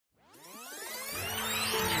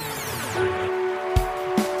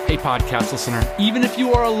podcast listener, even if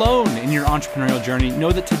you are alone in your entrepreneurial journey,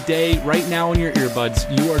 know that today, right now in your earbuds,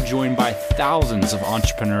 you are joined by thousands of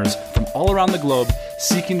entrepreneurs from all around the globe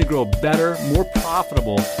seeking to grow better, more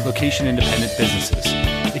profitable location-independent businesses.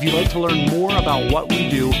 If you'd like to learn more about what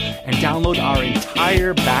we do and download our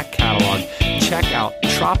entire back catalog, check out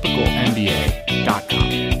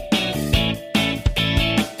tropicalmba.com.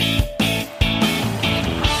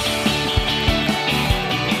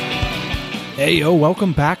 Hey, yo,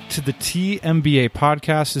 welcome back to the TMBA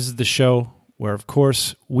podcast. This is the show where, of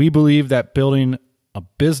course, we believe that building a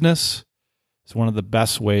business is one of the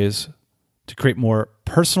best ways to create more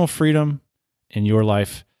personal freedom in your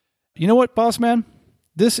life. You know what, boss man?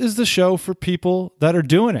 This is the show for people that are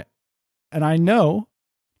doing it. And I know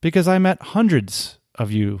because I met hundreds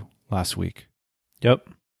of you last week.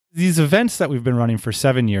 Yep. These events that we've been running for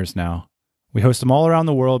 7 years now, we host them all around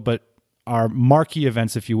the world, but our marquee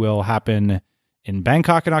events, if you will, happen in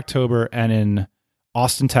Bangkok in October and in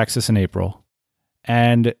Austin, Texas in April.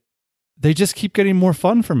 And they just keep getting more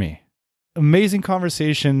fun for me. Amazing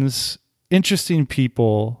conversations, interesting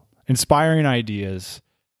people, inspiring ideas.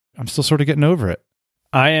 I'm still sort of getting over it.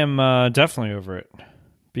 I am definitely over it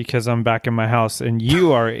because I'm back in my house and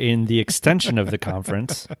you are in the extension of the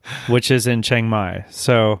conference, which is in Chiang Mai.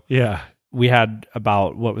 So yeah, we had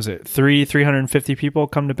about, 350 people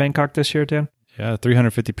come to Bangkok this year, Dan? Yeah,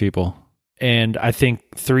 350 people. And I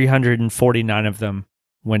think 349 of them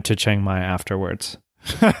went to Chiang Mai afterwards.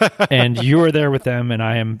 And you were there with them, and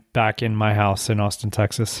I am back in my house in Austin,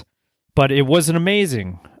 Texas. But it was an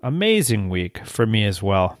amazing, amazing week for me as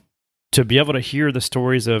well. To be able to hear the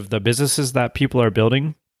stories of the businesses that people are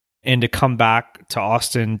building and to come back to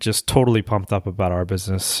Austin just totally pumped up about our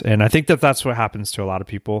business. And I think that that's what happens to a lot of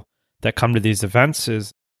people that come to these events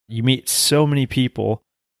is you meet so many people,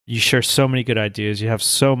 you share so many good ideas, you have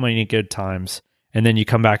so many good times, and then you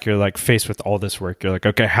come back, you're like faced with all this work. You're like,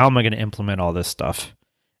 okay, how am I going to implement all this stuff?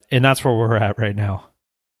 And that's where we're at right now.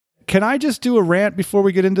 Can I just do a rant before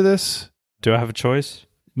we get into this? Do I have a choice?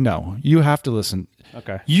 No, you have to listen.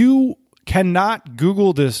 Okay. You cannot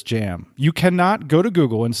Google this jam. You cannot go to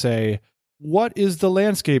Google and say, what is the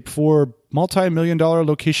landscape for multi-million-dollar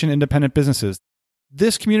location-independent businesses?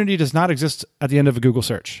 This community does not exist at the end of a Google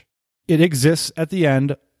search. It exists at the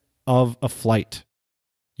end of a flight.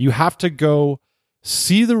 You have to go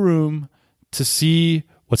see the room to see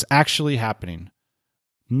what's actually happening.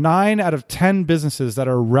 9 out of 10 businesses that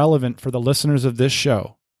are relevant for the listeners of this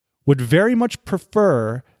show would very much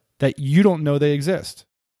prefer that you don't know they exist,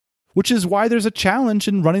 which is why there's a challenge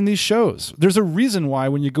in running these shows. There's a reason why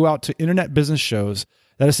when you go out to internet business shows,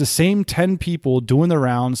 that it's the same 10 people doing the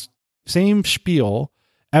rounds, same spiel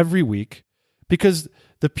every week, because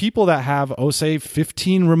the people that have, say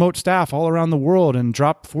 15 remote staff all around the world and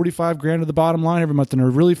drop 45 grand to the bottom line every month and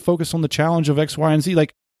are really focused on the challenge of X, Y, and Z,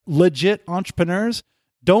 like legit entrepreneurs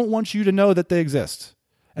don't want you to know that they exist.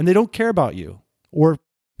 And they don't care about you or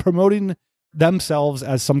promoting themselves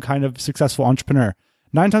as some kind of successful entrepreneur.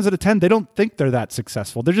 9 times out of 10, they don't think they're that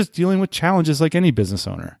successful. They're just dealing with challenges like any business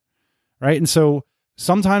owner, right? And so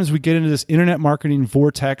sometimes we get into this internet marketing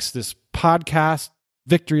vortex, this podcast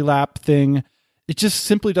victory lap thing. It just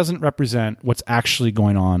simply doesn't represent what's actually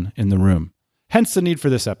going on in the room. Hence the need for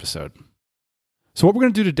this episode. So what we're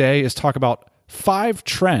going to do today is talk about 5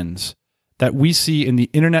 trends that we see in the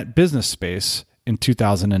internet business space in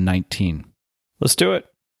 2019. Let's do it.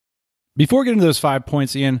 Before we get into those 5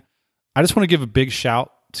 points, Ian, I just want to give a big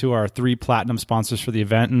shout to our 3 platinum sponsors for the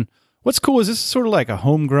event. And what's cool is this is sort of like a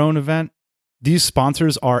homegrown event. These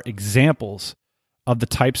sponsors are examples of the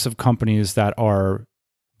types of companies that are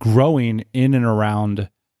growing in and around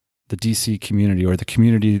the DC community or the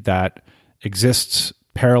community that exists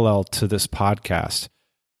parallel to this podcast.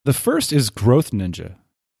 The first is Growth Ninja,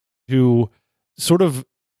 who sort of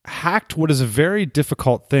hacked what is a very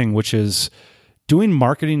difficult thing, which is doing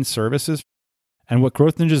marketing services. And what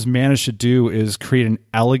Growth Ninja's managed to do is create an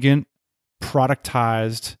elegant,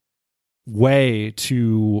 productized way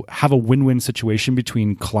to have a win-win situation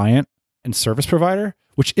between client and service provider,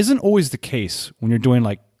 which isn't always the case when you're doing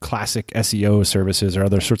like classic SEO services or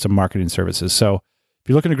other sorts of marketing services. So if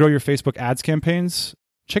you're looking to grow your Facebook ads campaigns,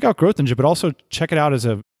 check out Growth Ninja, but also check it out as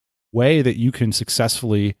a way that you can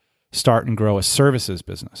successfully start and grow a services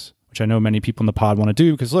business, which I know many people in the pod want to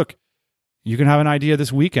do because look, you can have an idea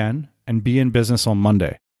this weekend and be in business on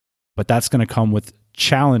Monday, but that's going to come with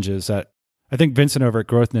challenges that I think Vincent over at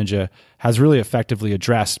Growth Ninja has really effectively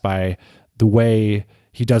addressed by the way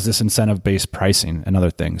he does this incentive-based pricing and other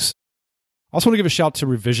things. I also want to give a shout to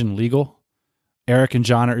Revision Legal. Eric and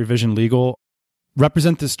John at Revision Legal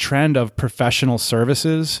represent this trend of professional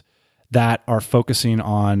services that are focusing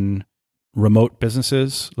on remote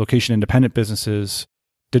businesses, location independent businesses,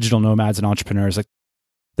 digital nomads and entrepreneurs. Like,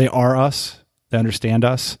 they are us, they understand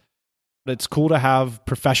us. It's cool to have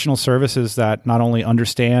professional services that not only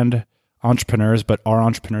understand entrepreneurs, but are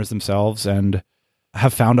entrepreneurs themselves and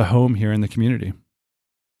have found a home here in the community.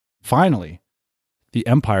 Finally, the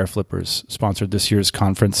Empire Flippers sponsored this year's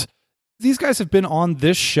conference. These guys have been on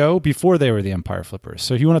this show before they were the Empire Flippers.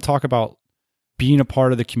 So if you want to talk about being a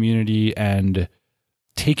part of the community and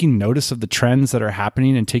taking notice of the trends that are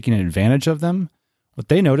happening and taking advantage of them, what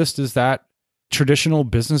they noticed is that traditional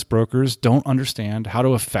business brokers don't understand how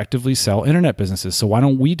to effectively sell internet businesses. So why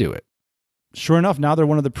don't we do it? Sure enough, now they're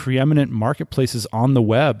one of the preeminent marketplaces on the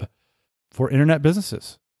web for internet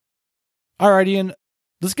businesses. All right, Ian,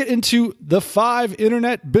 let's get into the 5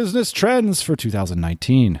 internet business trends for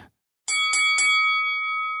 2019.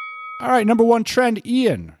 All right, number 1 trend,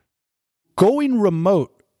 Ian. Going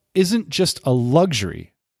remote isn't just a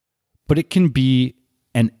luxury, but it can be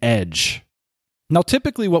an edge. Now,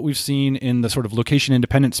 typically what we've seen in the sort of location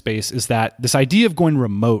independent space is that this idea of going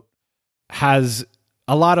remote has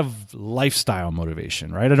a lot of lifestyle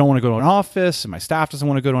motivation, right? I don't want to go to an office, and my staff doesn't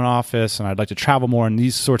want to go to an office, and I'd like to travel more and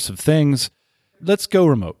these sorts of things. Let's go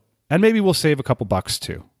remote. And maybe we'll save a couple bucks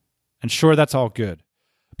too. And sure, that's all good.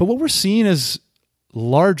 But what we're seeing is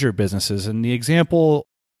larger businesses, and the example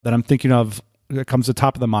that I'm thinking of that comes to the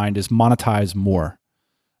top of the mind is Monetize More.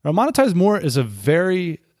 Now, Monetize More is a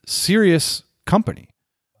very serious company.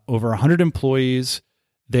 Over 100 employees.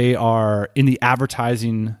 They are in the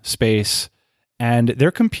advertising space, and they're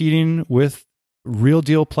competing with real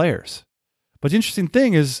deal players. But the interesting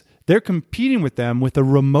thing is they're competing with them with a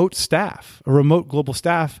remote staff, a remote global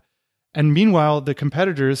staff. And meanwhile, the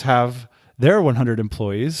competitors have their 100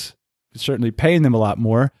 employees, certainly paying them a lot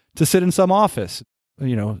more, to sit in some office,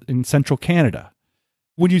 in central Canada.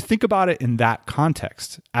 When you think about it in that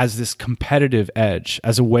context, as this competitive edge,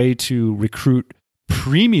 as a way to recruit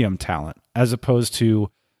premium talent, as opposed to,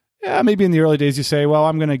 maybe in the early days you say, well,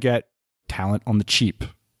 I'm going to get talent on the cheap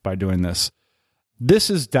by doing this. This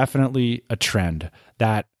is definitely a trend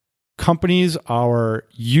that companies are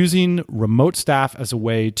using remote staff as a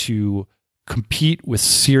way to compete with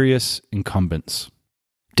serious incumbents.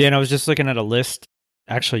 Dan, I was just looking at a list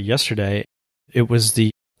actually yesterday. It was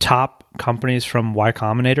the top companies from Y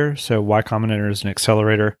Combinator. So Y Combinator is an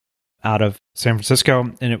accelerator out of San Francisco,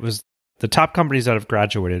 and it was the top companies that have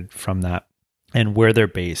graduated from that and where they're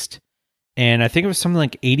based. And I think it was something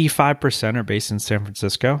like 85% are based in San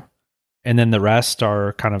Francisco. And then the rest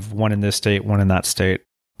are kind of one in this state, one in that state.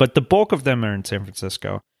 But the bulk of them are in San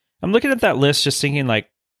Francisco. I'm looking at that list just thinking like,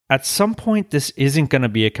 at some point, this isn't going to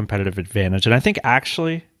be a competitive advantage. And I think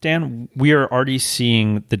actually, Dan, we are already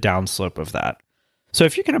seeing the downslope of that. So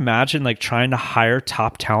if you can imagine like trying to hire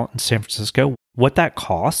top talent in San Francisco, what that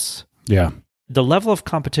costs, the level of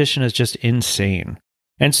competition is just insane.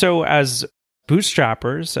 And so as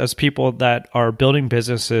bootstrappers, as people that are building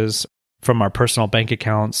businesses from our personal bank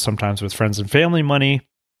accounts, sometimes with friends and family money,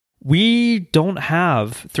 we don't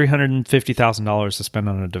have $350,000 to spend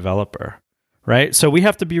on a developer, right? So we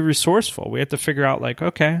have to be resourceful. We have to figure out like,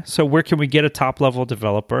 okay, so where can we get a top level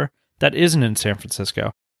developer that isn't in San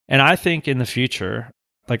Francisco? And I think in the future,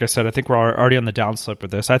 like I said, I think we're already on the downslope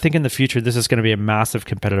of this. I think in the future, this is going to be a massive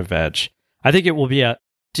competitive edge. I think it will be a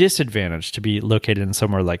disadvantage to be located in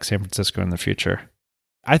somewhere like San Francisco in the future.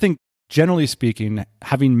 I think generally speaking,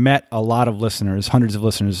 having met a lot of listeners, hundreds of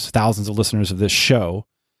listeners, thousands of listeners of this show,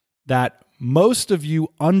 that most of you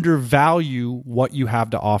undervalue what you have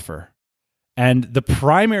to offer. And the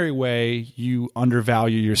primary way you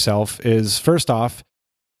undervalue yourself is, first off,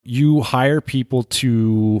 you hire people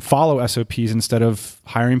to follow SOPs instead of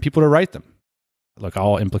hiring people to write them. Look,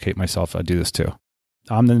 I'll implicate myself. I do this too.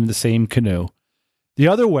 I'm in the same canoe. The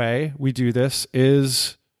other way we do this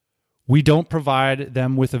is we don't provide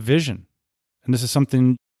them with a vision. And this is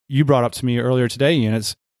something you brought up to me earlier today, Ian.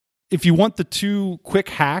 It's, if you want the 2 quick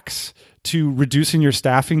hacks to reducing your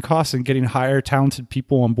staffing costs and getting higher talented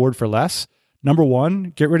people on board for less, number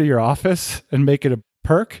 1, get rid of your office and make it a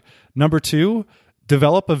perk. Number 2,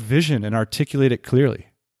 develop a vision and articulate it clearly.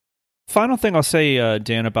 Final thing I'll say,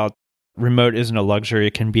 Dan, about remote isn't a luxury,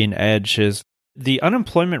 it can be an edge, is the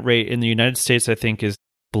unemployment rate in the United States, I think, is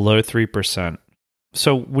below 3%.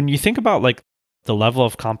 So when you think about like the level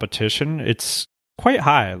of competition, it's quite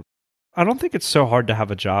high. I don't think it's so hard to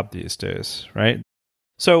have a job these days, right?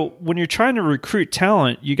 So when you're trying to recruit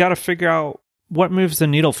talent, you got to figure out what moves the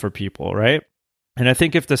needle for people, right? And I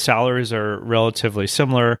think if the salaries are relatively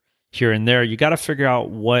similar here and there, you got to figure out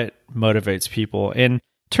what motivates people. And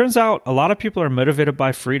turns out a lot of people are motivated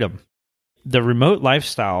by freedom. the remote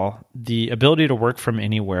lifestyle, the ability to work from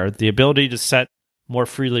anywhere, the ability to set more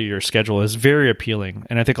freely your schedule is very appealing.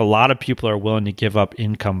 And I think a lot of people are willing to give up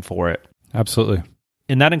income for it. Absolutely.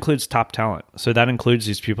 And that includes top talent. So that includes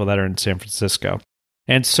these people that are in San Francisco.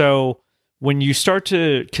 And so when you start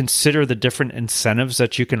to consider the different incentives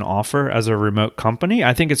that you can offer as a remote company,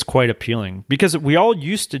 I think it's quite appealing because we all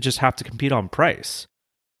used to just have to compete on price.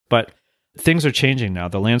 But things are changing now.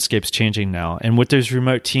 The landscape's changing now. And with those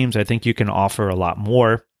remote teams, I think you can offer a lot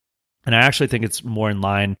more. And I actually think it's more in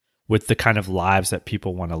line with the kind of lives that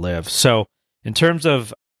people want to live. So in terms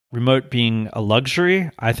of remote being a luxury,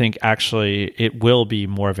 I think actually it will be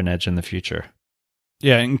more of an edge in the future.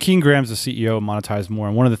 Yeah, and Keen Graham's the CEO of Monetize More.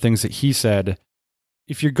 And one of the things that he said,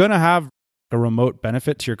 if you're going to have a remote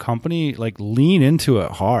benefit to your company, like lean into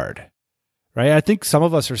it hard, right? I think some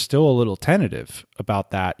of us are still a little tentative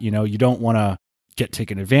about that. You know, you don't want to get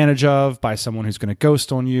taken advantage of by someone who's going to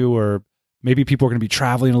ghost on you, or maybe people are going to be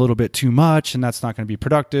traveling a little bit too much and that's not going to be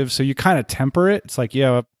productive. So you kind of temper it. It's like,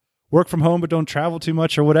 yeah, work from home, but don't travel too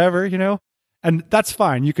much or whatever, you know? And that's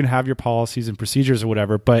fine. You can have your policies and procedures or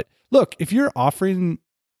whatever. But look, if you're offering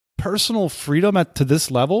personal freedom to this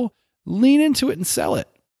level, lean into it and sell it.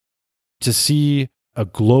 To see a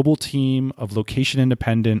global team of location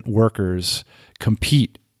independent workers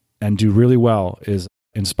compete and do really well is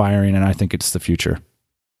inspiring. And I think it's the future.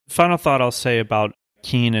 Final thought I'll say about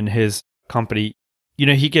Keen and his company. You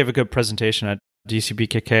know, he gave a good presentation at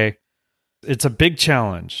DCBKK. It's a big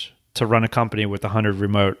challenge to run a company with 100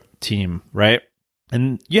 remote team, right?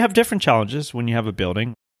 And you have different challenges when you have a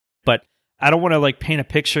building, but I don't want to like paint a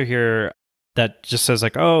picture here that just says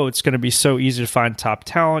like, oh, it's going to be so easy to find top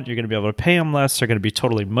talent. You're going to be able to pay them less. They're going to be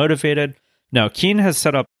totally motivated. No, Keen has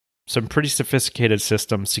set up some pretty sophisticated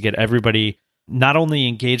systems to get everybody not only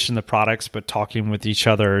engaged in the products, but talking with each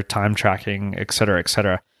other, time tracking, et cetera, et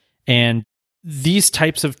cetera. And these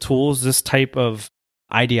types of tools, this type of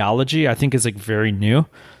ideology, I think is like very new.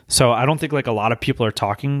 So I don't think like a lot of people are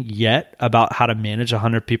talking yet about how to manage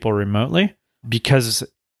 100 people remotely because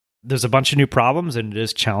there's a bunch of new problems and it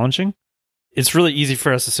is challenging. It's really easy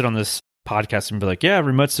for us to sit on this podcast and be like, yeah,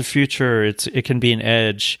 remote's the future. It can be an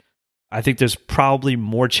edge. I think there's probably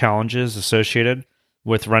more challenges associated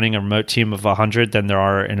with running a remote team of 100 than there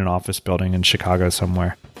are in an office building in Chicago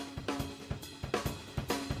somewhere.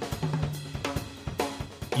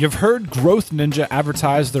 You've heard Growth Ninja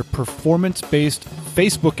advertise their performance-based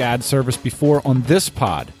Facebook ad service before on this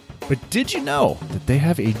pod. But did you know that they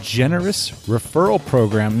have a generous referral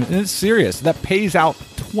program, and it's serious, that pays out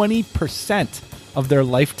 20% of their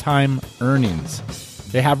lifetime earnings?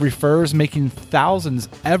 They have referrers making thousands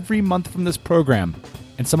every month from this program,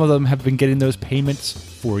 and some of them have been getting those payments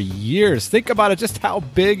for years. Think about it, just how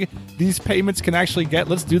big these payments can actually get.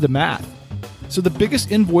 Let's do the math. So the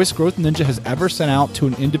biggest invoice Growth Ninja has ever sent out to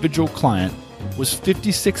an individual client was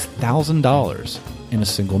 $56,000 in a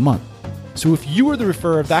single month. So if you were the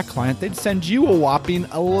referrer of that client, they'd send you a whopping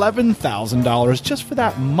 $11,000 just for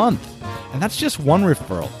that month. And that's just one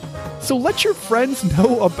referral. So let your friends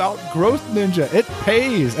know about Growth Ninja. It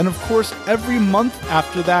pays. And of course, every month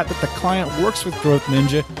after that the client works with Growth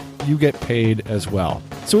Ninja, you get paid as well.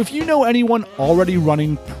 So if you know anyone already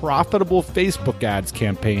running profitable Facebook ads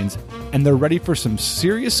campaigns and they're ready for some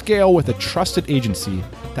serious scale with a trusted agency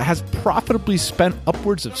that has profitably spent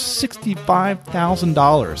upwards of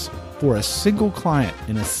 $65,000 for a single client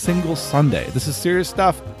in a single Sunday, this is serious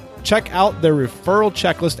stuff. Check out their referral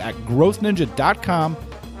checklist at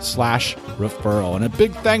growthninja.com/referral. And a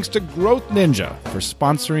big thanks to Growth Ninja for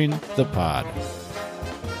sponsoring the pod.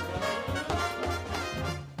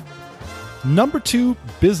 Number 2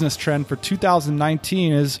 business trend for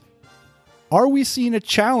 2019 is, are we seeing a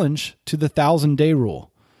challenge to the 1,000-day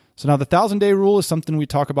rule? So now the 1,000-day rule is something we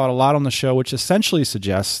talk about a lot on the show, which essentially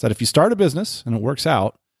suggests that if you start a business and it works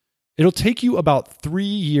out, it'll take you about 3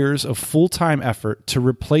 years of full-time effort to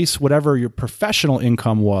replace whatever your professional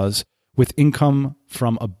income was with income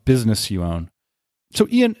from a business you own. So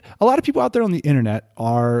Ian, a lot of people out there on the internet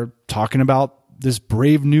are talking about this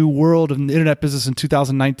brave new world of the internet business in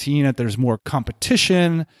 2019, that there's more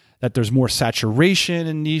competition, that there's more saturation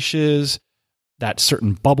in niches, that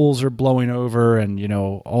certain bubbles are blowing over and, you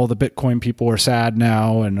know, all the Bitcoin people are sad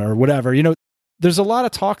now and or whatever. You know, there's a lot of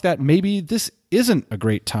talk that maybe this isn't a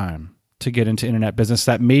great time to get into internet business,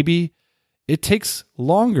 that maybe it takes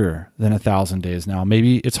longer than 1,000 days now.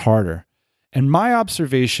 Maybe it's harder. And my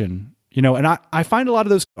observation, you know, and I find a lot of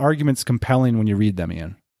those arguments compelling when you read them,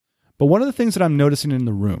 Ian. But one of the things that I'm noticing in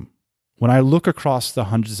the room, when I look across the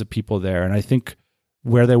hundreds of people there, and I think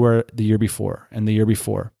where they were the year before and the year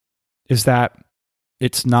before, is that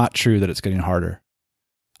it's not true that it's getting harder.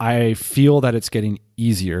 I feel that it's getting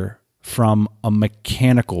easier from a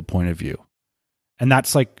mechanical point of view. And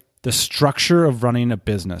that's like the structure of running a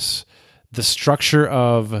business, the structure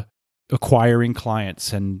of acquiring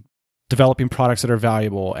clients and developing products that are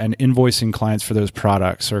valuable and invoicing clients for those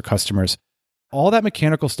products or customers. All that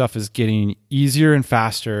mechanical stuff is getting easier and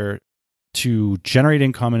faster to generate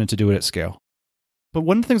income and to do it at scale. But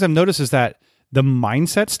one of the things I've noticed is that the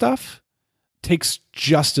mindset stuff takes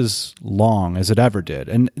just as long as it ever did.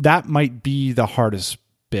 And that might be the hardest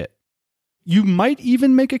bit. You might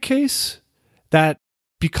even make a case that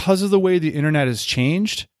because of the way the internet has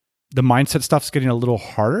changed, the mindset stuff's getting a little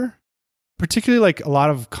harder. Particularly like a lot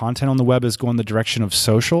of content on the web is going the direction of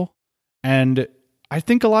social. And I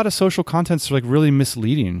think a lot of social content's like really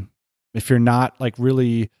misleading if you're not like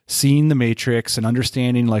really seeing the matrix and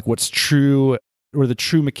understanding like what's true or the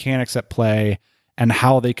true mechanics at play and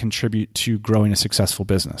how they contribute to growing a successful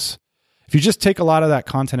business. If you just take a lot of that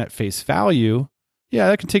content at face value, yeah,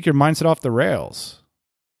 that can take your mindset off the rails.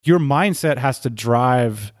 Your mindset has to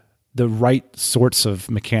drive the right sorts of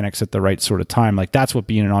mechanics at the right sort of time. Like that's what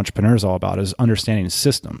being an entrepreneur is all about, is understanding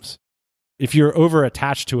systems. If you're over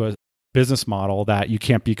attached to a business model that you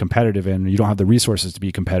can't be competitive in, you don't have the resources to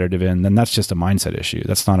be competitive in, then that's just a mindset issue.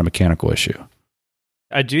 That's not a mechanical issue.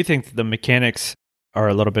 I do think the mechanics are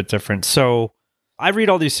a little bit different. So I read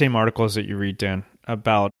all these same articles that you read, Dan,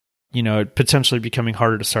 about, it potentially becoming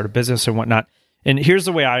harder to start a business and whatnot. And here's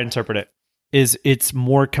the way I interpret it, is it's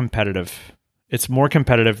more competitive. It's more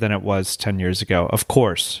competitive than it was 10 years ago, of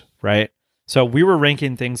course, right? So we were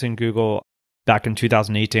ranking things in Google back in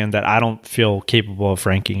 2008, Dan, that I don't feel capable of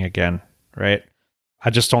ranking again, right? I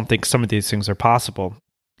just don't think some of these things are possible.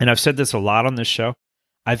 And I've said this a lot on this show.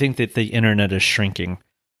 I think that the internet is shrinking.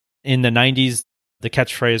 In the 90s, the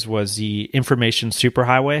catchphrase was the information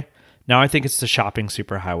superhighway. Now I think it's the shopping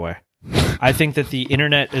superhighway. I think that the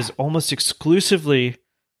internet is almost exclusively,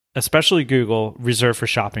 especially Google, reserved for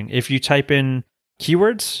shopping. If you type in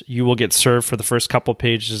keywords, you will get served for the first couple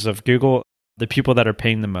pages of Google the people that are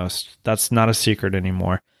paying the most. That's not a secret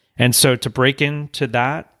anymore. And so to break into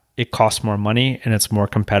that, it costs more money and it's more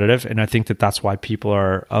competitive. And I think that that's why people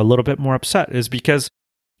are a little bit more upset, is because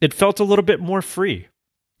it felt a little bit more free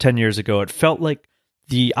 10 years ago. It felt like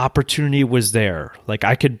the opportunity was there. Like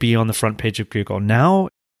I could be on the front page of Google. Now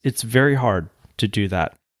it's very hard to do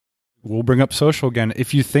that. We'll bring up social again.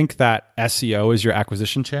 If you think that SEO is your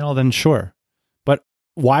acquisition channel, then sure. But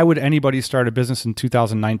why would anybody start a business in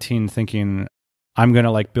 2019 thinking, I'm going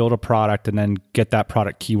to like build a product and then get that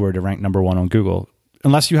product keyword to rank number one on Google?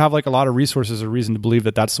 Unless you have like a lot of resources or reason to believe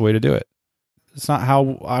that that's the way to do it. It's not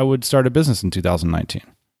how I would start a business in 2019.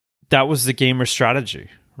 That was the gamer strategy,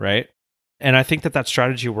 right? And I think that that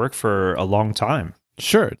strategy worked for a long time.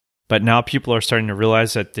 Sure. But now people are starting to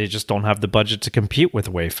realize that they just don't have the budget to compete with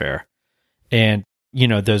Wayfair. And,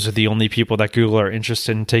 those are the only people that Google are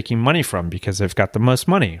interested in taking money from because they've got the most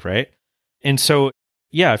money, right? And so,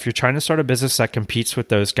 yeah, if you're trying to start a business that competes with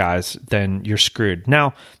those guys, then you're screwed.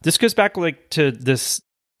 Now, this goes back like to this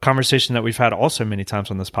conversation that we've had also many times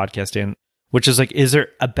on this podcast, Dan, which is like, is there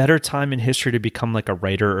a better time in history to become like a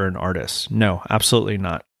writer or an artist? No, absolutely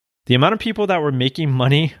not. The amount of people that were making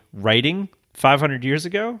money writing 500 years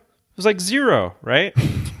ago was like zero, right?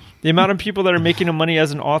 The amount of people that are making money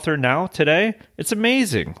as an author now, today, it's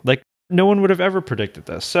amazing. Like no one would have ever predicted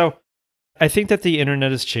this. So I think that the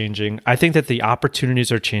internet is changing. I think that the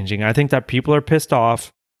opportunities are changing. I think that people are pissed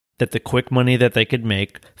off that the quick money that they could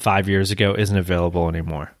make 5 years ago isn't available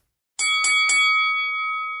anymore.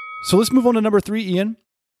 So let's move on to number 3, Ian.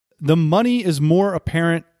 The money is more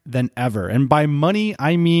apparent than ever. And by money,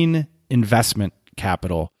 I mean investment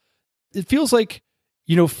capital. It feels like,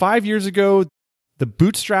 5 years ago, the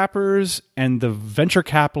bootstrappers and the venture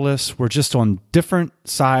capitalists were just on different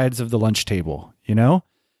sides of the lunch table,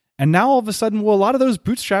 And now all of a sudden, a lot of those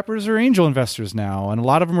bootstrappers are angel investors now. And a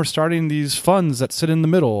lot of them are starting these funds that sit in the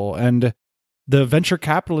middle. And the venture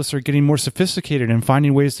capitalists are getting more sophisticated and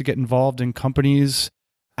finding ways to get involved in companies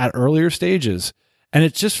at earlier stages. And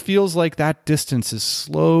it just feels like that distance is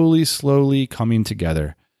slowly coming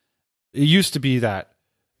together. It used to be that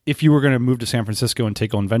if you were going to move to San Francisco and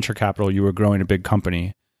take on venture capital, you were growing a big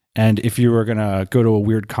company. And if you were going to go to a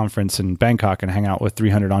weird conference in Bangkok and hang out with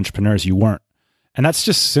 300 entrepreneurs, you weren't. And that's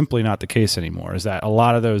just simply not the case anymore, is that a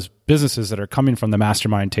lot of those businesses that are coming from the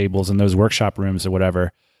mastermind tables and those workshop rooms or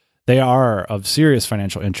whatever, they are of serious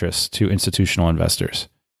financial interest to institutional investors.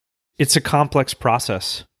 It's a complex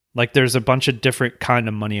process. Like there's a bunch of different kind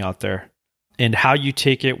of money out there. And how you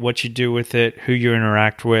take it, what you do with it, who you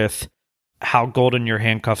interact with, how golden your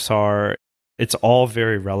handcuffs are, it's all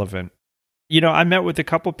very relevant. I met with a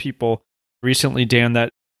couple people recently, Dan, that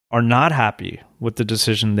are not happy with the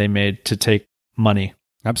decision they made to take money.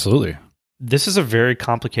 Absolutely. This is a very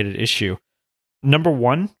complicated issue. Number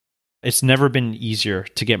one, it's never been easier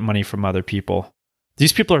to get money from other people.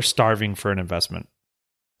 These people are starving for an investment.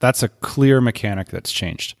 That's a clear mechanic that's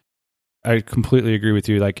changed. I completely agree with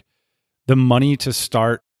you. Like the money to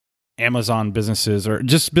start Amazon businesses or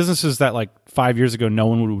just businesses that like 5 years ago, no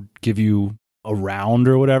one would give you a round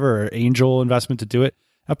or whatever, or angel investment to do it.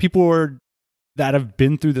 Now people that have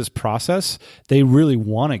been through this process, they really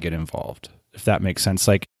want to get involved, if that makes sense.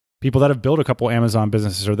 Like people that have built a couple Amazon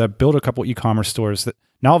businesses or that built a couple e-commerce stores, that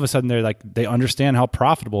now all of a sudden they understand how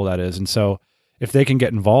profitable that is. And so if they can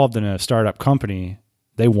get involved in a startup company,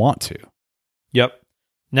 they want to. Yep.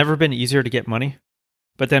 Never been easier to get money.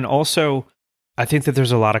 But then also, I think that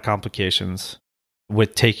there's a lot of complications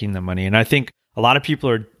with taking the money. And I think a lot of people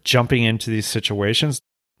are jumping into these situations,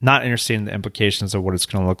 not understanding the implications of what it's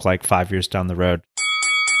going to look like 5 years down the road.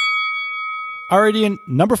 Alrighty, and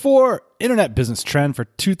number 4, internet business trend for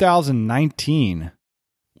 2019.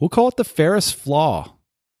 We'll call it the Ferris flaw.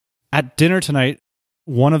 At dinner tonight,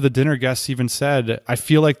 one of the dinner guests even said, I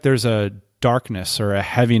feel like there's a darkness or a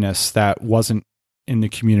heaviness that wasn't in the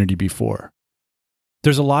community before.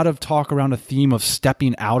 There's a lot of talk around a theme of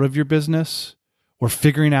stepping out of your business or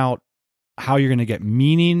figuring out how you're going to get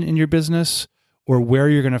meaning in your business or where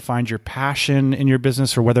you're going to find your passion in your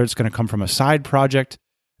business or whether it's going to come from a side project.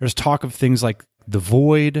 There's talk of things like the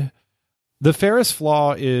void. The Ferris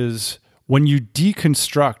flaw is when you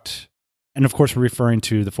deconstruct, and of course we're referring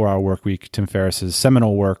to the 4-Hour Workweek, Tim Ferriss's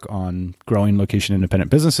seminal work on growing location independent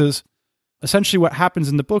businesses. Essentially what happens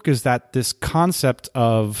in the book is that this concept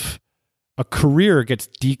of a career gets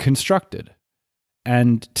deconstructed.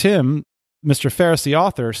 And Tim, Mr. Ferriss, the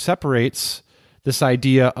author, separates this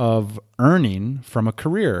idea of earning from a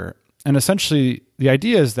career. And essentially the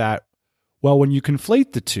idea is that, well, when you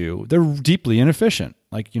conflate the two, they're deeply inefficient.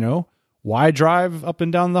 Like, why drive up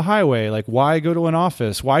and down the highway? Like, why go to an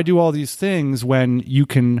office? Why do all these things when you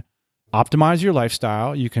can optimize your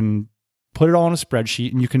lifestyle? You can put it all in a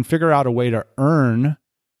spreadsheet and you can figure out a way to earn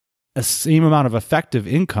a same amount of effective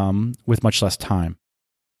income with much less time.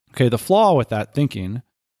 Okay, the flaw with that thinking,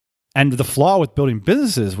 and the flaw with building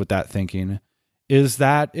businesses with that thinking, is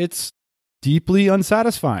that it's deeply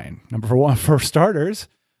unsatisfying. Number one, for starters,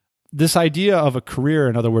 this idea of a career,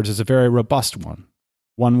 in other words, is a very robust one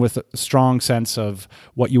with a strong sense of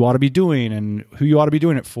what you ought to be doing and who you ought to be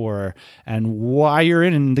doing it for and why you're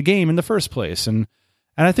in the game in the first place. And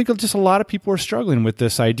I think just a lot of people are struggling with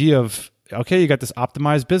this idea of, okay, you got this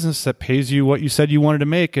optimized business that pays you what you said you wanted to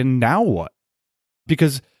make, and now what?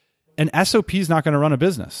 Because an SOP is not going to run a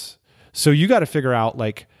business. So you got to figure out,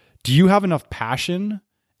 like, do you have enough passion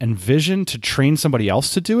and vision to train somebody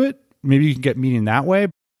else to do it? Maybe you can get meaning that way.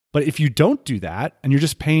 But if you don't do that and you're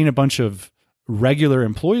just paying a bunch of regular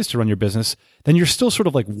employees to run your business, then you're still sort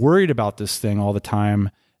of like worried about this thing all the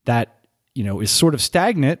time that, is sort of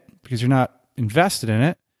stagnant because you're not invested in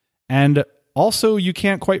it. And also you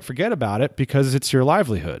can't quite forget about it because it's your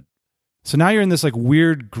livelihood. So now you're in this like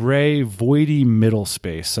weird gray, voidy middle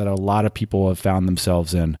space that a lot of people have found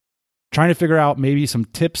themselves in, trying to figure out maybe some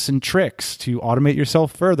tips and tricks to automate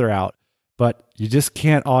yourself further out. But you just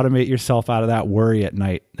can't automate yourself out of that worry at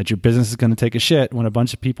night that your business is going to take a shit when a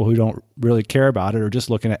bunch of people who don't really care about it or just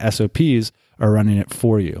looking at SOPs are running it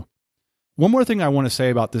for you. One more thing I want to say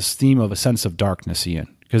about this theme of a sense of darkness,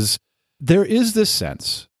 Ian, because there is this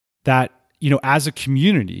sense that, as a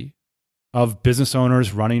community of business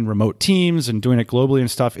owners running remote teams and doing it globally and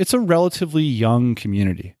stuff, it's a relatively young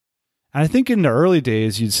community. And I think in the early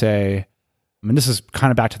days, you'd say, and this is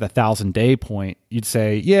kind of back to the 1,000-day point, you'd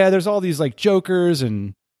say, yeah, there's all these like jokers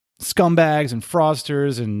and scumbags and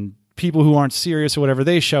fraudsters and people who aren't serious or whatever,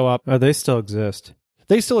 they show up. Oh, they still exist.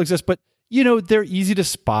 They still exist, but, they're easy to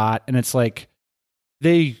spot. And it's like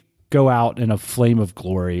they go out in a flame of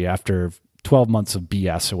glory after 12 months of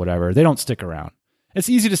BS or whatever. They don't stick around. It's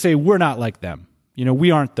easy to say we're not like them.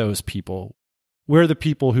 We aren't those people. We're the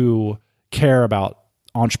people who care about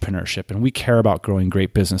entrepreneurship and we care about growing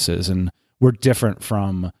great businesses, and we're different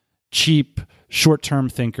from cheap, short-term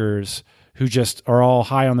thinkers who just are all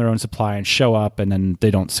high on their own supply and show up and then they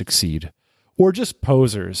don't succeed. Or just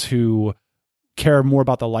posers who care more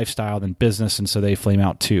about the lifestyle than business, and so they flame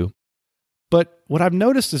out too. But what I've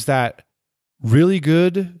noticed is that really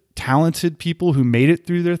good, talented people who made it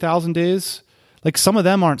through their 1,000 days, like some of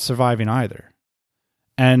them aren't surviving either.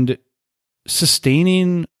 And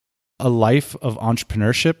sustaining a life of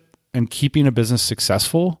entrepreneurship and keeping a business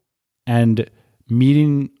successful and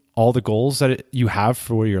meeting all the goals that you have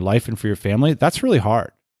for your life and for your family, that's really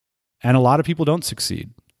hard. And a lot of people don't succeed,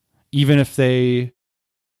 even if they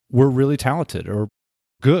we're really talented or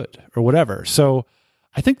good or whatever. So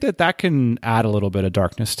I think that can add a little bit of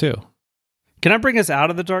darkness too. Can I bring us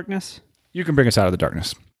out of the darkness? You can bring us out of the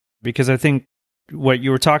darkness. Because I think what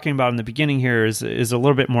you were talking about in the beginning here is a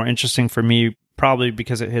little bit more interesting for me, probably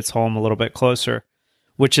because it hits home a little bit closer,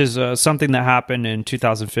 which is something that happened in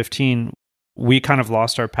 2015. We kind of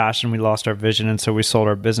lost our passion, we lost our vision, and so we sold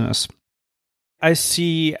our business. I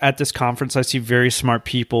see at this conference, I see very smart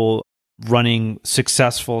people running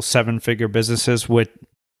successful 7-figure businesses with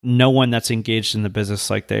no one that's engaged in the business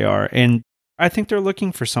like they are. And I think they're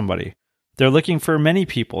looking for somebody. They're looking for many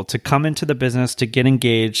people to come into the business, to get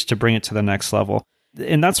engaged, to bring it to the next level.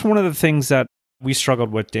 And that's one of the things that we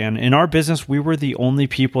struggled with, Dan. In our business, we were the only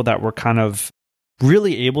people that were kind of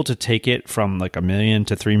really able to take it from like $1 million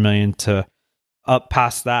to $3 million to up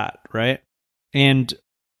past that, right? And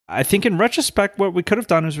I think in retrospect, what we could have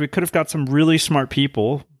done is we could have got some really smart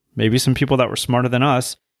people, maybe some people that were smarter than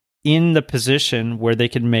us, in the position where they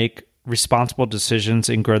could make responsible decisions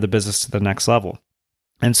and grow the business to the next level.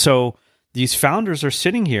 And so these founders are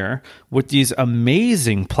sitting here with these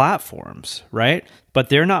amazing platforms, right? But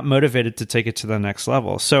they're not motivated to take it to the next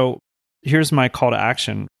level. So here's my call to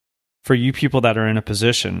action for you people that are in a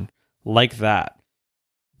position like that.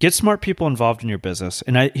 Get smart people involved in your business.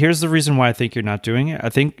 And here's the reason why I think you're not doing it. I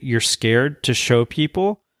think you're scared to show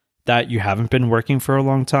people that you haven't been working for a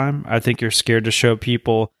long time. I think you're scared to show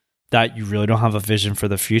people that you really don't have a vision for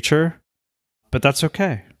the future. But that's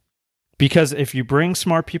okay. Because if you bring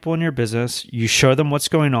smart people in your business, you show them what's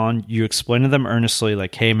going on, you explain to them earnestly,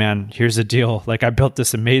 like, hey man, here's the deal. Like, I built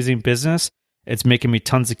this amazing business. It's making me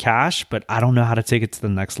tons of cash, but I don't know how to take it to the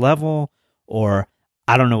next level, or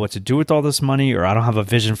I don't know what to do with all this money, or I don't have a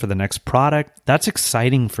vision for the next product. That's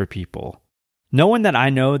exciting for people. No one that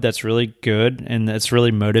I know that's really good and that's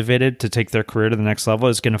really motivated to take their career to the next level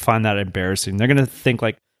is going to find that embarrassing. They're going to think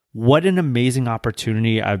like, what an amazing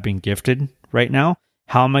opportunity I've been gifted right now.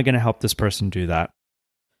 How am I going to help this person do that?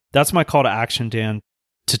 That's my call to action, Dan,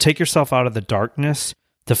 to take yourself out of the darkness,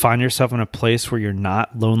 to find yourself in a place where you're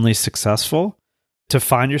not lonely successful, to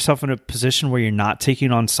find yourself in a position where you're not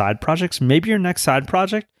taking on side projects. Maybe your next side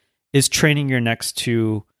project is training your next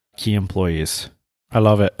 2 key employees. I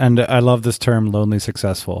love it. And I love this term, lonely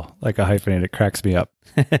successful, like a hyphenate. It cracks me up.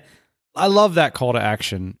 I love that call to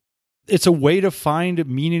action. It's a way to find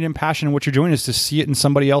meaning and passion in what you're doing, is to see it in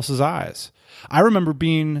somebody else's eyes. I remember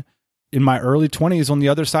being in my early 20s on the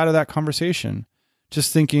other side of that conversation,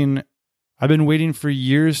 just thinking, I've been waiting for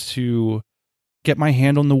years to get my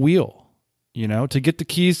hand on the wheel, to get the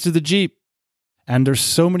keys to the Jeep. And there's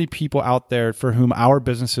so many people out there for whom our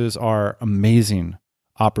businesses are amazing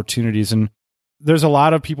opportunities. And there's a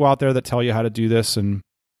lot of people out there that tell you how to do this, and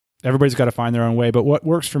everybody's got to find their own way. But what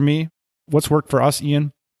works for me, what's worked for us,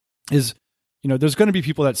 Ian, is, there's going to be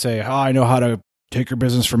people that say, oh, I know how to take your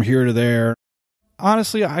business from here to there.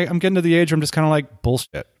 Honestly, I'm getting to the age where I'm just kind of like,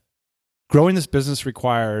 bullshit. Growing this business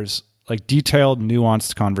requires like detailed,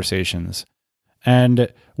 nuanced conversations.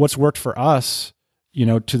 And what's worked for us,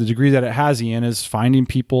 to the degree that it has, Ian, is finding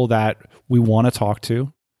people that we want to talk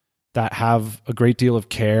to, that have a great deal of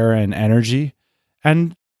care and energy,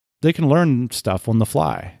 and they can learn stuff on the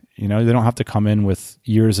fly. They don't have to come in with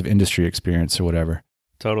years of industry experience or whatever.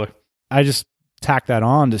 Totally. I just tack that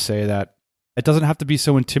on to say that it doesn't have to be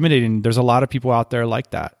so intimidating. There's a lot of people out there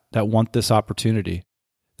like that want this opportunity,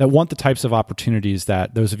 that want the types of opportunities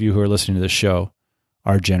that those of you who are listening to this show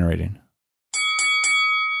are generating.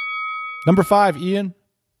 Number 5, Ian,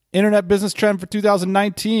 internet business trend for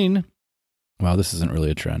 2019. Wow, this isn't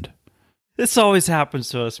really a trend. This always happens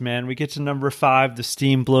to us, man. We get to number 5, the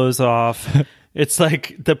steam blows off. It's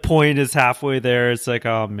like the point is halfway there. It's like,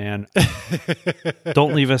 oh man,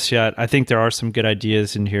 don't leave us yet. I think there are some good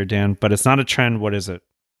ideas in here, Dan, but it's not a trend. What is it?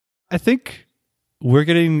 I think we're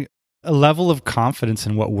getting a level of confidence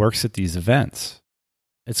in what works at these events.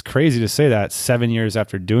 It's crazy to say that 7 years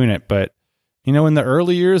after doing it, but in the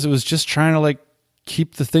early years, it was just trying to like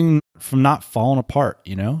keep the thing from not falling apart,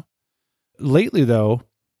 Lately though,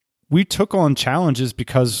 we took on challenges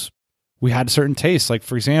because we had certain tastes. Like,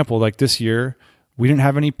 for example, like this year, we didn't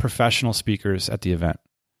have any professional speakers at the event.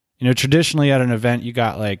 Traditionally at an event, you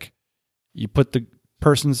got like, you put the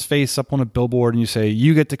person's face up on a billboard and you say,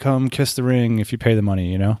 you get to come kiss the ring if you pay the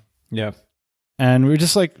money, Yeah. And we were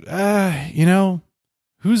just like,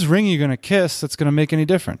 whose ring are you going to kiss that's going to make any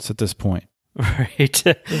difference at this point? Right.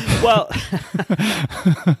 Well,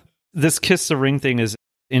 this kiss the ring thing is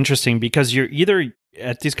interesting because you're either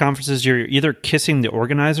at these conferences, you're either kissing the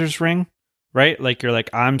organizer's ring, right? Like you're like,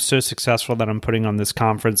 I'm so successful that I'm putting on this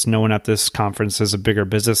conference. No one at this conference has a bigger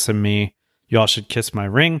business than me. You all should kiss my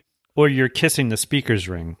ring. or you're kissing the speaker's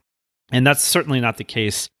ring. And that's certainly not the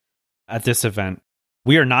case at this event.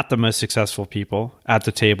 We are not the most successful people at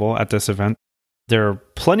the table at this event. There are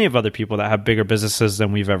plenty of other people that have bigger businesses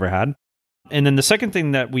than we've ever had. And then the second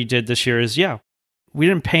thing that we did this year is, we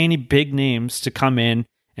didn't pay any big names to come in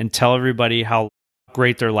and tell everybody how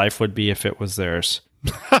great their life would be if it was theirs.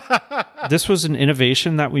 This was an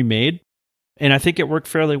innovation that we made, and I think it worked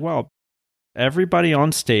fairly well. Everybody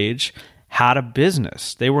on stage had a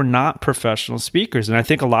business. They were not professional speakers. And I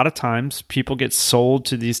think a lot of times people get sold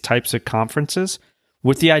to these types of conferences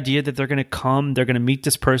with the idea that they're going to come, they're going to meet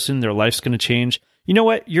this person, their life's going to change. You know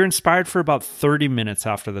what? You're inspired for about 30 minutes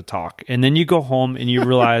after the talk. And then you go home and you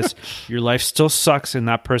realize your life still sucks and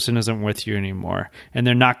that person isn't with you anymore. And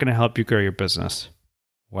they're not going to help you grow your business.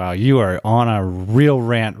 Wow, you are on a real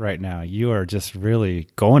rant right now. You are just really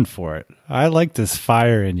going for it. I like this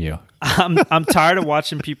fire in you. I'm tired of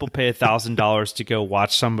watching people pay $1,000 to go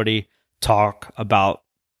watch somebody talk about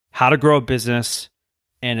how to grow a business,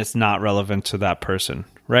 and it's not relevant to that person,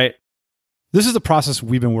 right? This is the process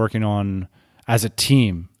we've been working on as a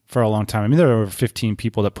team for a long time. I mean, there are over 15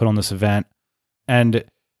 people that put on this event. And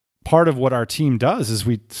part of what our team does is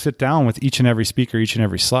we sit down with each and every speaker, each and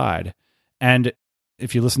every slide. And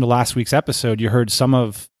if you listen to last week's episode, you heard some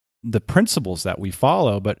of the principles that we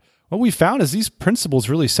follow. But what we found is these principles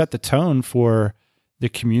really set the tone for the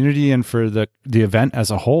community and for the event as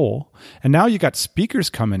a whole. And now you got speakers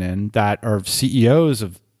coming in that are CEOs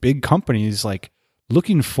of big companies, like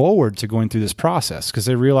looking forward to going through this process because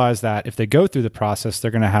they realize that if they go through the process, they're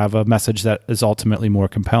going to have a message that is ultimately more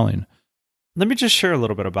compelling. Let me just share a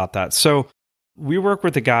little bit about that. So we work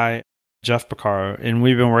with a guy, Jeff Beccaro, and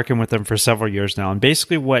we've been working with him for several years now. And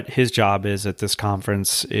basically what his job is at this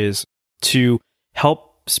conference is to help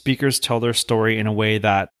speakers tell their story in a way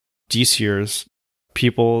that DCers,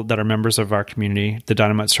 people that are members of our community, the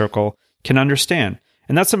Dynamite Circle, can understand.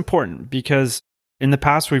 And that's important because in the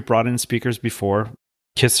past, we've brought in speakers before,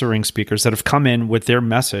 Kiss the Ring speakers, that have come in with their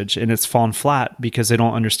message and it's fallen flat because they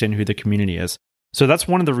don't understand who the community is. So that's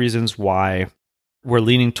one of the reasons why we're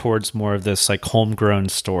leaning towards more of this like homegrown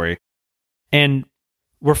story. And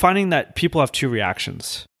we're finding that people have two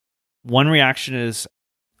reactions. One reaction is,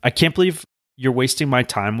 I can't believe you're wasting my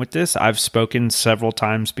time with this. I've spoken several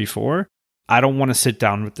times before. I don't want to sit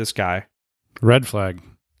down with this guy. Red flag.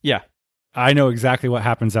 Yeah. I know exactly what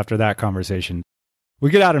happens after that conversation. We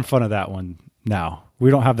get out in front of that one now.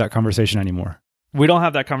 We don't have that conversation anymore. We don't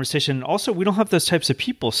have that conversation. Also, we don't have those types of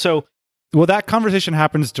people. So, well, that conversation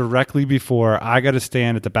happens directly before I got to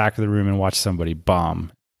stand at the back of the room and watch somebody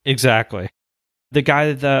bomb. Exactly. The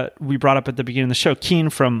guy that we brought up at the beginning of the show, Keen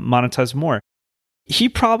from Monetize More, he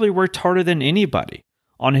probably worked harder than anybody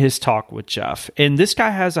on his talk with Jeff. And this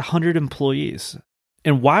guy has 100 employees.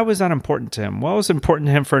 And why was that important to him? Well, it was important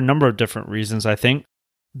to him for a number of different reasons, I think.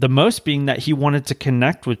 The most being that he wanted to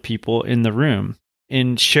connect with people in the room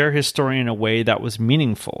and share his story in a way that was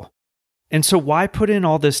meaningful. And so why put in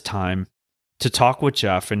all this time to talk with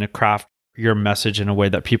Jeff and to craft your message in a way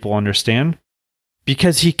that people understand?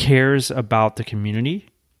 Because he cares about the community,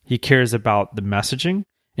 he cares about the messaging,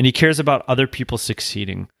 and he cares about other people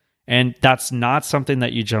succeeding. And that's not something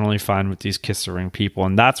that you generally find with these Kiss the Ring people.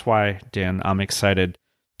 And that's why, Dan, I'm excited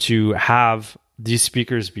to have these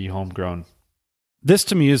speakers be homegrown. This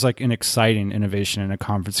to me is like an exciting innovation in a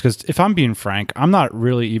conference because if I'm being frank, I'm not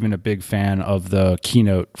really even a big fan of the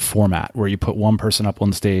keynote format where you put one person up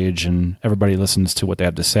on stage and everybody listens to what they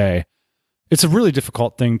have to say. It's a really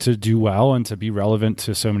difficult thing to do well and to be relevant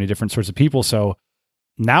to so many different sorts of people. So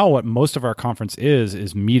now what most of our conference is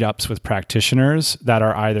meetups with practitioners that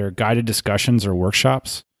are either guided discussions or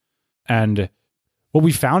workshops. And what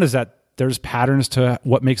we found is that there's patterns to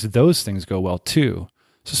what makes those things go well too.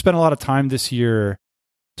 So spent a lot of time this year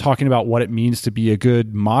talking about what it means to be a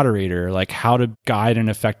good moderator, like how to guide an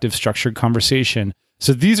effective structured conversation.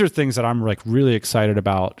 So these are things that I'm like really excited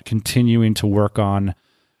about continuing to work on.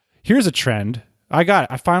 Here's a trend.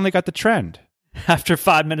 I finally got the trend. After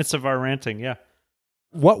 5 minutes of our ranting, yeah.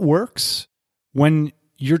 What works when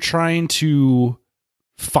you're trying to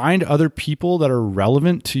find other people that are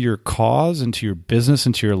relevant to your cause and to your business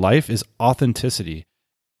and to your life is authenticity.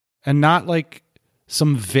 And not like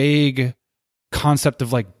some vague concept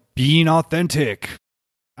of like being authentic.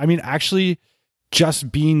 I mean, actually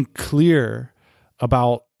just being clear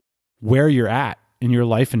about where you're at in your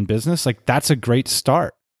life and business. Like that's a great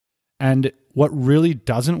start. And what really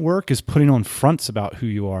doesn't work is putting on fronts about who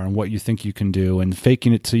you are and what you think you can do and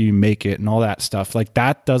faking it till you make it and all that stuff. Like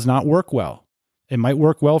that does not work well. It might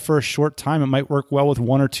work well for a short time. It might work well with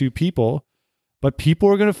one or two people, but people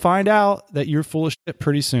are going to find out that you're full of shit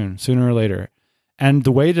pretty soon, sooner or later. And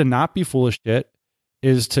the way to not be full of shit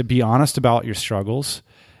is to be honest about your struggles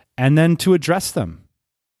and then to address them.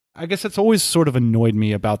 I guess that's always sort of annoyed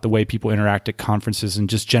me about the way people interact at conferences and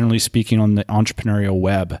just generally speaking on the entrepreneurial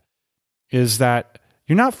web is that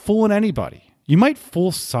you're not fooling anybody. You might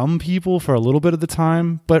fool some people for a little bit of the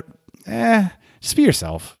time, but just be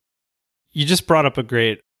yourself. You just brought up a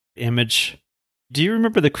great image. Do you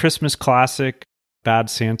remember the Christmas classic, Bad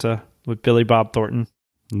Santa, with Billy Bob Thornton?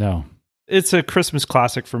 No. It's a Christmas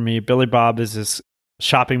classic for me. Billy Bob is this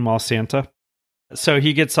shopping mall Santa. So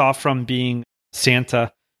he gets off from being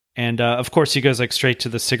Santa, and of course he goes like straight to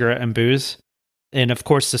the cigarette and booze. And of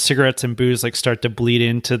course the cigarettes and booze like start to bleed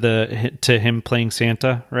into to him playing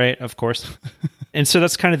Santa, right? Of course. And so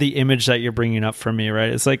that's kind of the image that you're bringing up for me, right?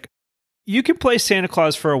 It's like you can play Santa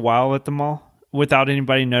Claus for a while at the mall without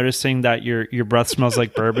anybody noticing that your breath smells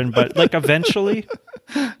like bourbon, but like eventually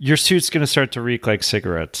your suit's going to start to reek like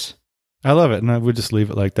cigarettes. I love it, and I would just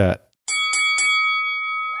leave it like that.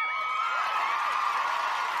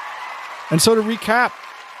 And so to recap,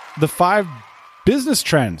 the 5 business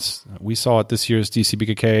trends we saw at this year's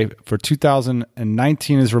DCBKK for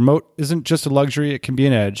 2019 is remote isn't just a luxury, it can be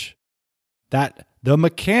an edge. That the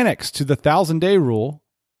mechanics to the 1,000-day rule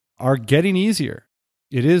are getting easier.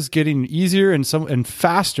 It is getting easier and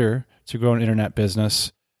faster to grow an internet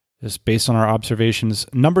business, just based on our observations.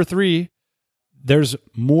 Number 3, there's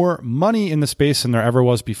more money in the space than there ever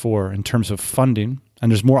was before in terms of funding,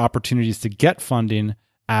 and there's more opportunities to get funding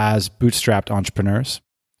as bootstrapped entrepreneurs.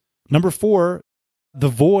 Number 4, the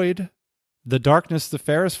void, the darkness, the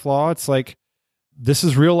Ferris flaw. It's like, this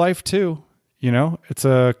is real life too. You know, it's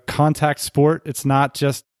a contact sport. It's not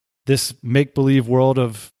just this make-believe world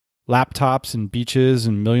of laptops and beaches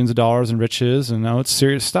and millions of dollars and riches. And no, it's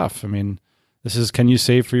serious stuff. I mean, this is, can you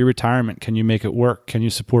save for your retirement? Can you make it work? Can you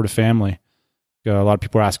support a family? A lot of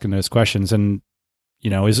people are asking those questions. And, you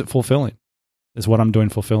know, is it fulfilling? Is what I'm doing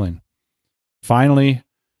fulfilling? Finally,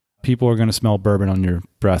 people are going to smell bourbon on your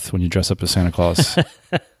breath when you dress up as Santa Claus.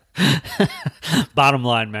 Bottom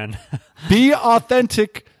line, man. Be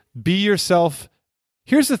authentic. Be yourself.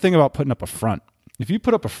 Here's the thing about putting up a front. If you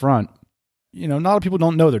put up a front, you know, not a lot of people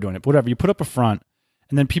don't know they're doing it, but whatever. You put up a front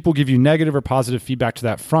and then people give you negative or positive feedback to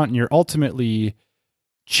that front, and you're ultimately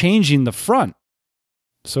changing the front.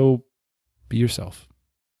 So be yourself.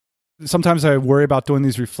 Sometimes I worry about doing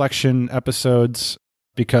these reflection episodes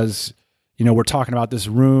because, you know, we're talking about this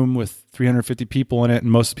room with 350 people in it,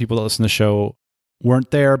 and most of the people that listen to the show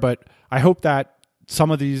weren't there. But I hope that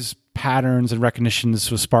some of these patterns and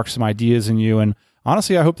recognitions will spark some ideas in you. And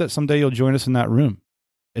honestly, I hope that someday you'll join us in that room.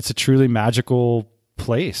 It's a truly magical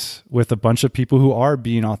place with a bunch of people who are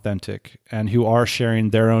being authentic and who are sharing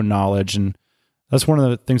their own knowledge. And that's one of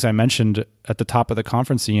the things I mentioned at the top of the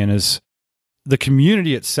conference, Ian, is the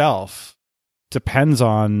community itself depends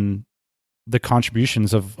on the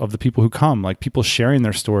contributions of the people who come, like people sharing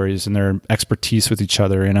their stories and their expertise with each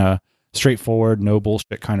other in a straightforward, no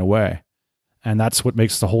bullshit kind of way. And that's what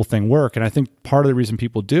makes the whole thing work. And I think part of the reason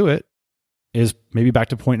people do it is maybe back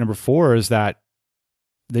to point number 4 is that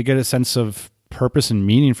they get a sense of purpose and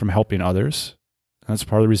meaning from helping others. That's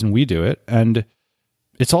part of the reason we do it. And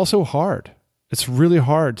it's also hard. It's really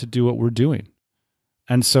hard to do what we're doing.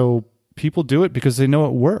 And so people do it because they know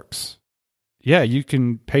it works. Yeah, you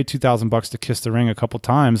can pay $2,000 to kiss the ring a couple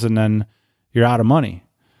times and then you're out of money.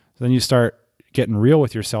 So then you start getting real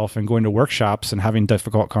with yourself and going to workshops and having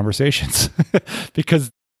difficult conversations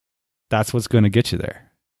because that's what's going to get you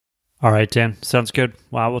there. All right, Dan. Sounds good.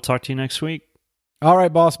 Well, we'll talk to you next week. All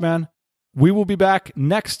right, boss man. We will be back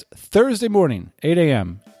next Thursday morning, 8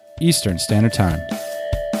 a.m. Eastern Standard Time.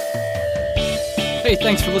 Hey,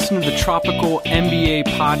 thanks for listening to the Tropical MBA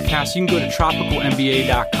podcast. You can go to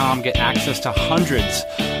tropicalmba.com, get access to hundreds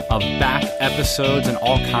of back episodes and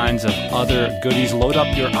all kinds of other goodies. Load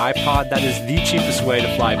up your iPod. That is the cheapest way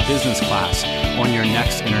to fly business class on your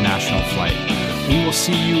next international flight. We will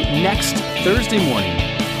see you next Thursday morning,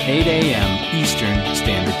 8 a.m. Eastern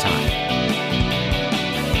Standard Time.